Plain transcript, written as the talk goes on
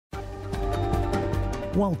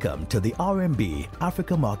Welcome to the RMB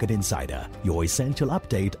Africa Market Insider, your essential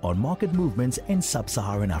update on market movements in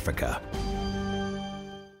sub-Saharan Africa.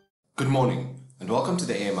 Good morning and welcome to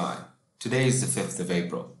the AMI. Today is the 5th of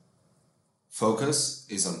April. Focus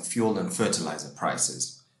is on fuel and fertilizer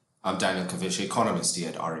prices. I'm Daniel Kavish, economist here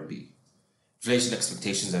at RMB. Inflation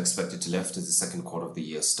expectations are expected to lift as the second quarter of the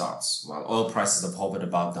year starts. While oil prices have hovered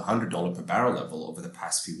above the $100 per barrel level over the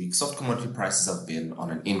past few weeks, soft commodity prices have been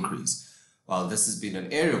on an increase. While this has been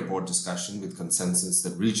an area of broad discussion with consensus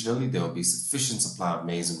that regionally there will be sufficient supply of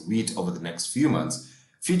maize and wheat over the next few months,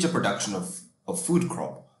 future production of food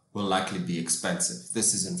crop will likely be expensive.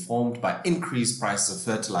 This is informed by increased prices of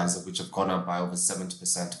fertilizer, which have gone up by over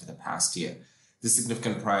 70% over the past year. This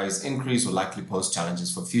significant price increase will likely pose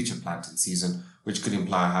challenges for future planting season, which could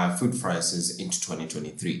imply higher food prices into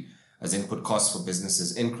 2023. As input costs for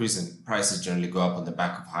businesses increase and prices generally go up on the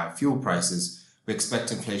back of higher fuel prices, we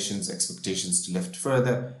expect inflation's expectations to lift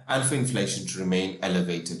further and for inflation to remain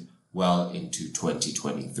elevated well into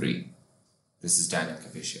 2023. This is Daniel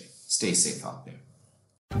Kavishe. Stay safe out there.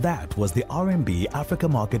 That was the RMB Africa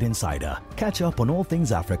Market Insider. Catch up on all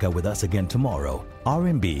things Africa with us again tomorrow.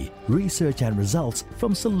 RMB, research and results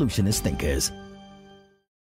from solutionist thinkers.